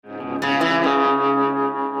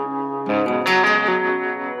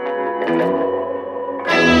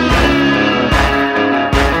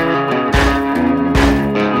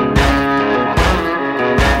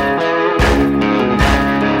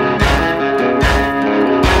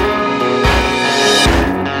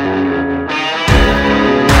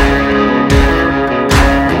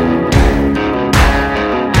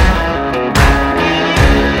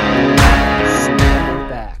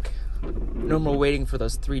waiting for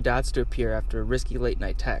those 3 dots to appear after a risky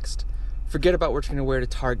late-night text. Forget about what you're going to wear to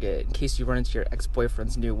Target in case you run into your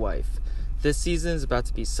ex-boyfriend's new wife. This season is about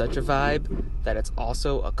to be such a vibe that it's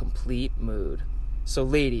also a complete mood. So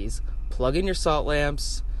ladies, plug in your salt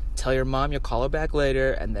lamps, tell your mom you'll call her back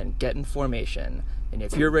later, and then get in formation. And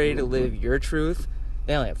if you're ready to live your truth,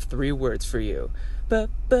 they only have 3 words for you.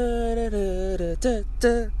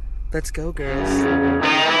 Ba-ba-da-da-da-da-da. Let's go, girls.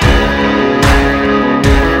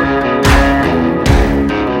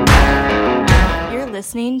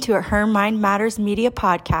 Listening to a Her Mind Matters Media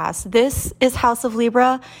podcast. This is House of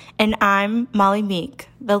Libra, and I'm Molly Meek,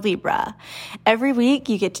 the Libra. Every week,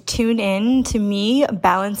 you get to tune in to me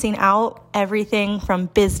balancing out everything from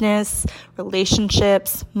business,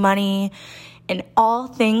 relationships, money, and all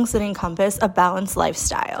things that encompass a balanced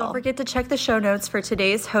lifestyle. Don't forget to check the show notes for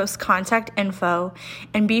today's host contact info,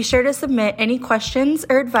 and be sure to submit any questions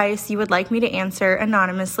or advice you would like me to answer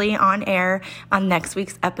anonymously on air on next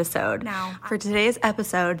week's episode. Now, for today's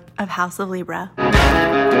episode of House of Libra.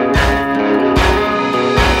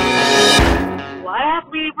 What up,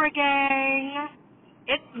 Libra gang?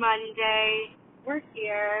 It's Monday. We're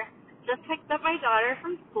here. Just picked up my daughter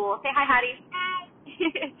from school. Say hi, Hattie. Hi.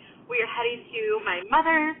 We are heading to my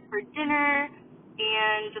mother's for dinner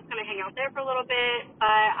and just going to hang out there for a little bit.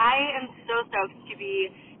 But I am so stoked to be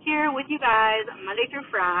here with you guys Monday through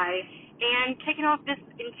Friday and kicking off this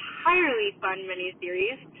entirely fun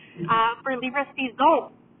mini-series for Libra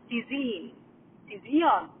Season.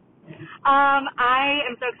 I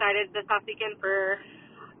am so excited this past weekend for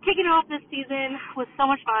kicking off this season. It was so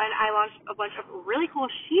much fun. I launched a bunch of really cool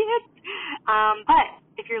shit. But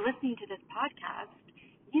if you're listening to this podcast,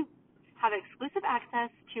 you have exclusive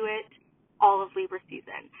access to it all of Libra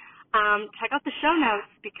season. Check out the show notes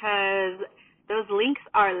because those links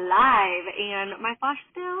are live, and my flash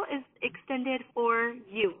sale is extended for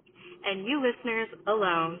you and you listeners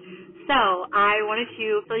alone. So I wanted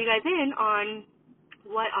to fill you guys in on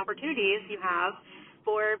what opportunities you have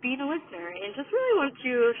for being a listener, and just really want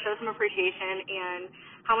to show some appreciation and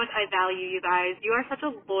how much I value you guys. You are such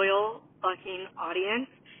a loyal fucking audience,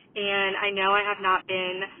 and I know I have not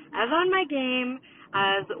been as on my game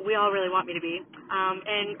as we all really want me to be,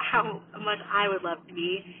 and how much I would love to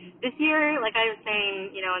be. This year, like I was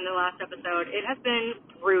saying, in the last episode, it has been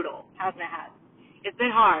brutal, hasn't it? It's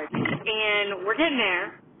been hard, and we're getting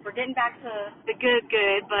there. We're getting back to the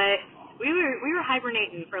good, but we were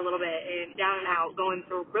hibernating for a little bit and down and out, going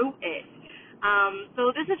through it.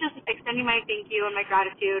 So this is just extending my thank you and my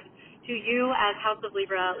gratitude to you as House of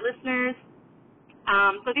Libra listeners.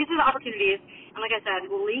 So these are the opportunities, and like I said,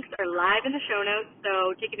 links are live in the show notes,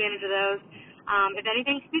 so take advantage of those if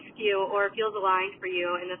anything speaks to you or feels aligned for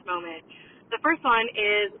you in this moment. The first one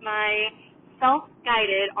is my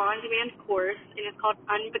self-guided on-demand course, and it's called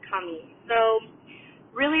Unbecoming. So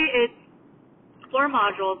really it's 4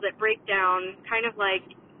 modules that break down kind of like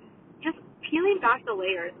just peeling back the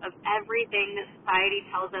layers of everything that society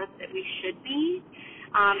tells us that we should be,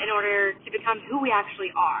 in order to become who we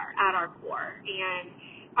actually are at our core and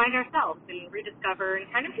find ourselves and rediscover and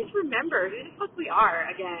kind of just remember who the fuck we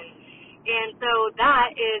are again. And so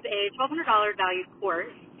that is a $1,200 valued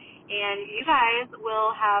course, and you guys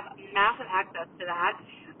will have massive access to that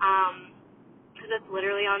because it's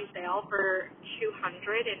literally on sale for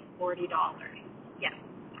 $240. Yes.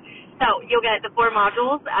 So you'll get the 4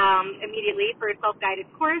 modules immediately for a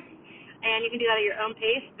self-guided course, and you can do that at your own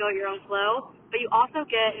pace, go at your own flow. But you also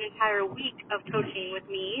get an entire week of coaching with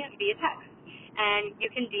me via text. And you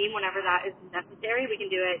can deem whenever that is necessary. We can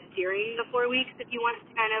do it during the 4 weeks if you want to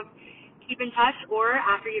kind of keep in touch, or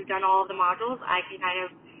after you've done all of the modules, I can kind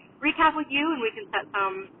of recap with you, and we can set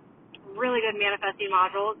some really good manifesting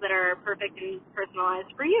modules that are perfect and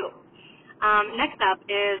personalized for you. Next up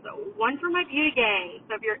is one for my beauty gang.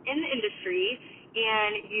 So if you're in the industry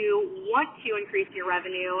and you want to increase your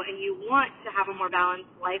revenue and you want to have a more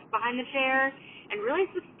balanced life behind the chair and really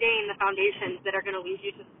sustain the foundations that are going to lead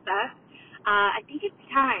you to success, I think it's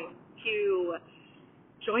time to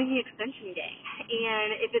join the extension gang.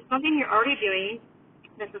 And if it's something you're already doing,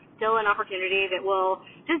 this is still an opportunity that will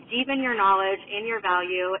just deepen your knowledge and your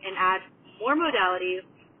value and add more modalities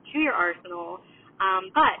to your arsenal.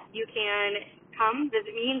 But you can come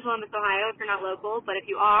visit me in Columbus, Ohio if you're not local, but if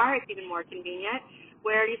you are, it's even more convenient,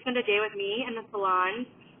 where you spend a day with me in the salon,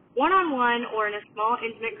 one-on-one or in a small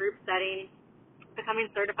intimate group setting, becoming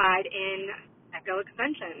certified in Echo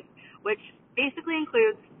Extensions, which basically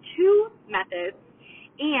includes 2 methods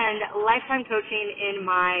and lifetime coaching in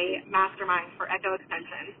my mastermind for Echo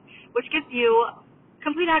Extensions, which gives you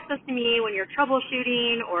complete access to me when you're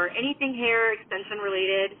troubleshooting or anything hair extension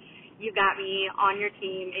related. You've got me on your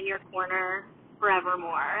team, in your corner,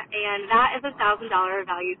 forevermore. And that is a $1,000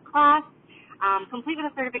 valued class, complete with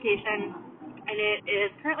a certification, and it is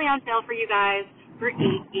currently on sale for you guys for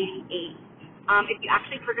 $888. If you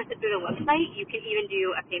actually purchase it through the website, you can even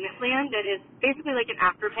do a payment plan that is basically like an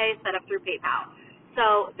Afterpay set up through PayPal.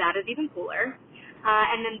 So that is even cooler.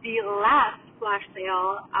 And then the last flash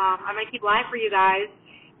sale I'm going to keep live for you guys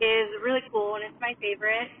is really cool, and it's my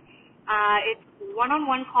favorite. It's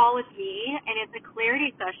one-on-one call with me, and it's a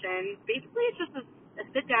clarity session. Basically, it's just a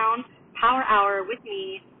sit-down power hour with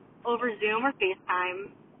me over Zoom or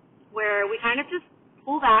FaceTime, where we kind of just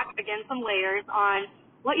pull back, again, some layers on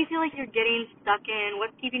what you feel like you're getting stuck in,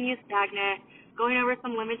 what's keeping you stagnant, going over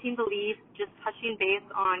some limiting beliefs, just touching base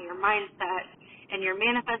on your mindset and your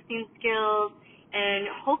manifesting skills, and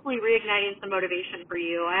hopefully reigniting some motivation for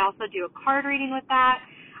you. I also do a card reading with that,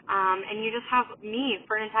 and you just have me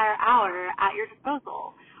for an entire hour at your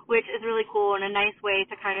disposal, which is really cool and a nice way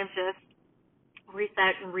to kind of just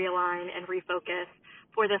reset and realign and refocus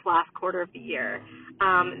for this last quarter of the year.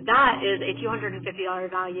 That is a $250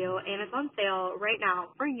 value, and it's on sale right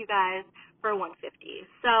now for you guys for $150.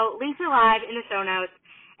 So links are live in the show notes,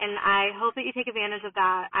 and I hope that you take advantage of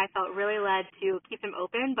that. I felt really led to keep them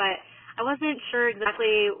open, but I wasn't sure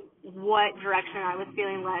exactly what direction I was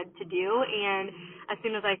feeling led to do, and as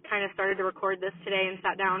soon as I kind of started to record this today and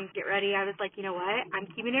sat down to get ready, I was like, you know what,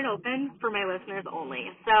 I'm keeping it open for my listeners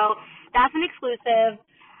only. So that's an exclusive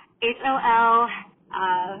HOL,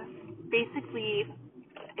 basically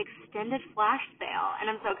extended flash sale, and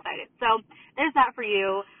I'm so excited. So there's that for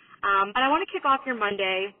you. But I want to kick off your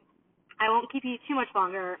Monday. I won't keep you too much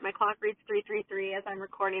longer. My clock reads 3:33 as I'm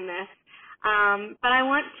recording this. But I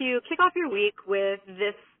want to kick off your week with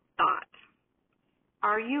this thought.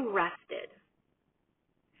 Are you rested?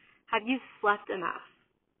 Have you slept enough?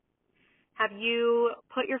 Have you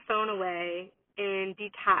put your phone away and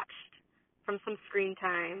detached from some screen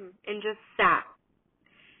time and just sat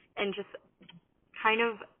and just kind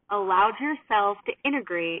of allowed yourself to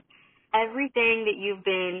integrate everything that you've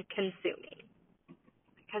been consuming?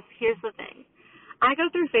 Because here's the thing. I go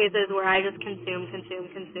through phases where I just consume,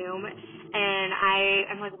 and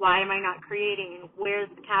I'm like, why am I not creating? Where's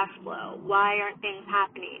the cash flow? Why aren't things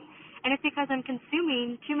happening? And it's because I'm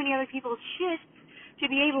consuming too many other people's shit to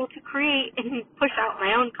be able to create and push out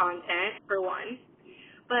my own content, for one.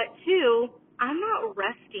 But two, I'm not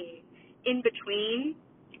resting in between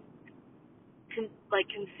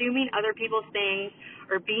consuming other people's things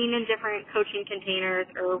or being in different coaching containers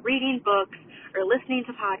or reading books or listening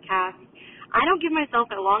to podcasts. I don't give myself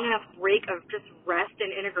a long enough break of just rest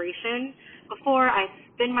and integration before I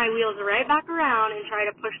spin my wheels right back around and try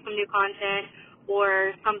to push some new content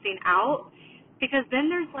or something out, because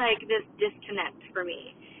then there's like this disconnect for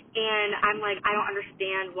me. And I'm like, I don't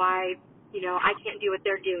understand why, I can't do what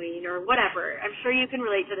they're doing or whatever. I'm sure you can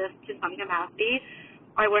relate to this to some capacity.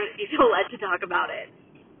 I wouldn't be so led to talk about it.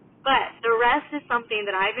 But the rest is something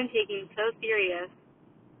that I've been taking so serious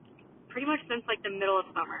pretty much since like the middle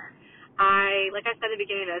of summer. Like I said at the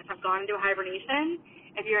beginning of this, I've gone into hibernation.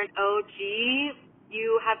 If you're an OG,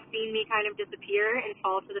 you have seen me kind of disappear and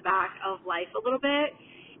fall to the back of life a little bit.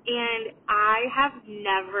 And I have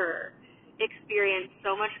never experienced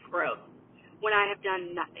so much growth when I have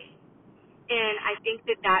done nothing. And I think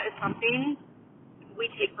that that is something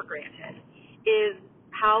we take for granted, is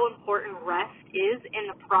how important rest is in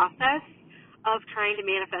the process of trying to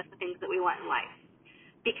manifest the things that we want in life.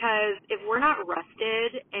 Because if we're not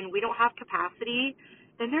rested and we don't have capacity,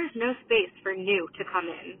 then there's no space for new to come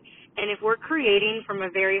in. And if we're creating from a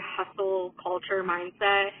very hustle culture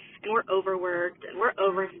mindset and we're overworked and we're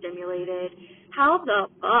overstimulated, how the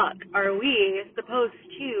fuck are we supposed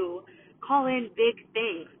to call in big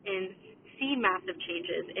things and see massive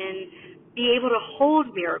changes and be able to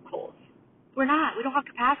hold miracles? We're not. We don't have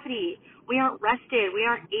capacity. We aren't rested. We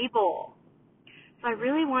aren't able. So I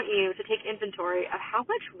really want you to take inventory of how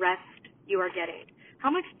much rest you are getting.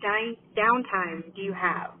 How much downtime do you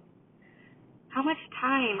have? How much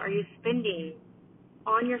time are you spending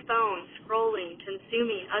on your phone, scrolling,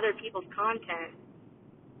 consuming other people's content?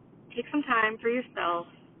 Take some time for yourself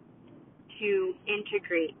to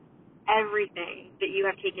integrate everything that you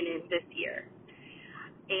have taken in this year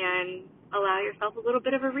and allow yourself a little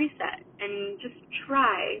bit of a reset and just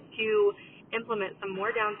try to implement some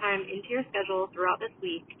more downtime into your schedule throughout this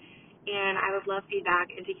week. And I would love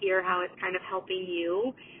feedback and to hear how it's kind of helping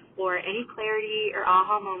you, or any clarity or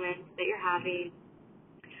aha moments that you're having.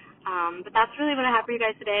 But that's really what I have for you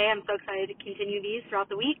guys today. I'm so excited to continue these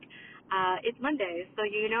throughout the week. It's Monday, so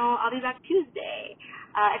I'll be back Tuesday.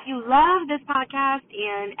 If you love this podcast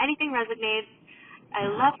and anything resonates,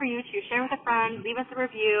 I'd love for you to share with a friend, leave us a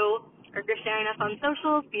review, or if you're sharing us on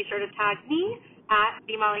socials, be sure to tag me at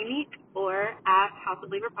 @BMollyMeek or at House of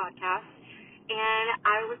Libra Podcast. And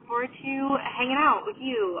I look forward to hanging out with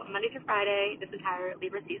you Monday through Friday this entire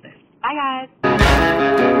Libra season. Bye,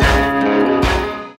 guys.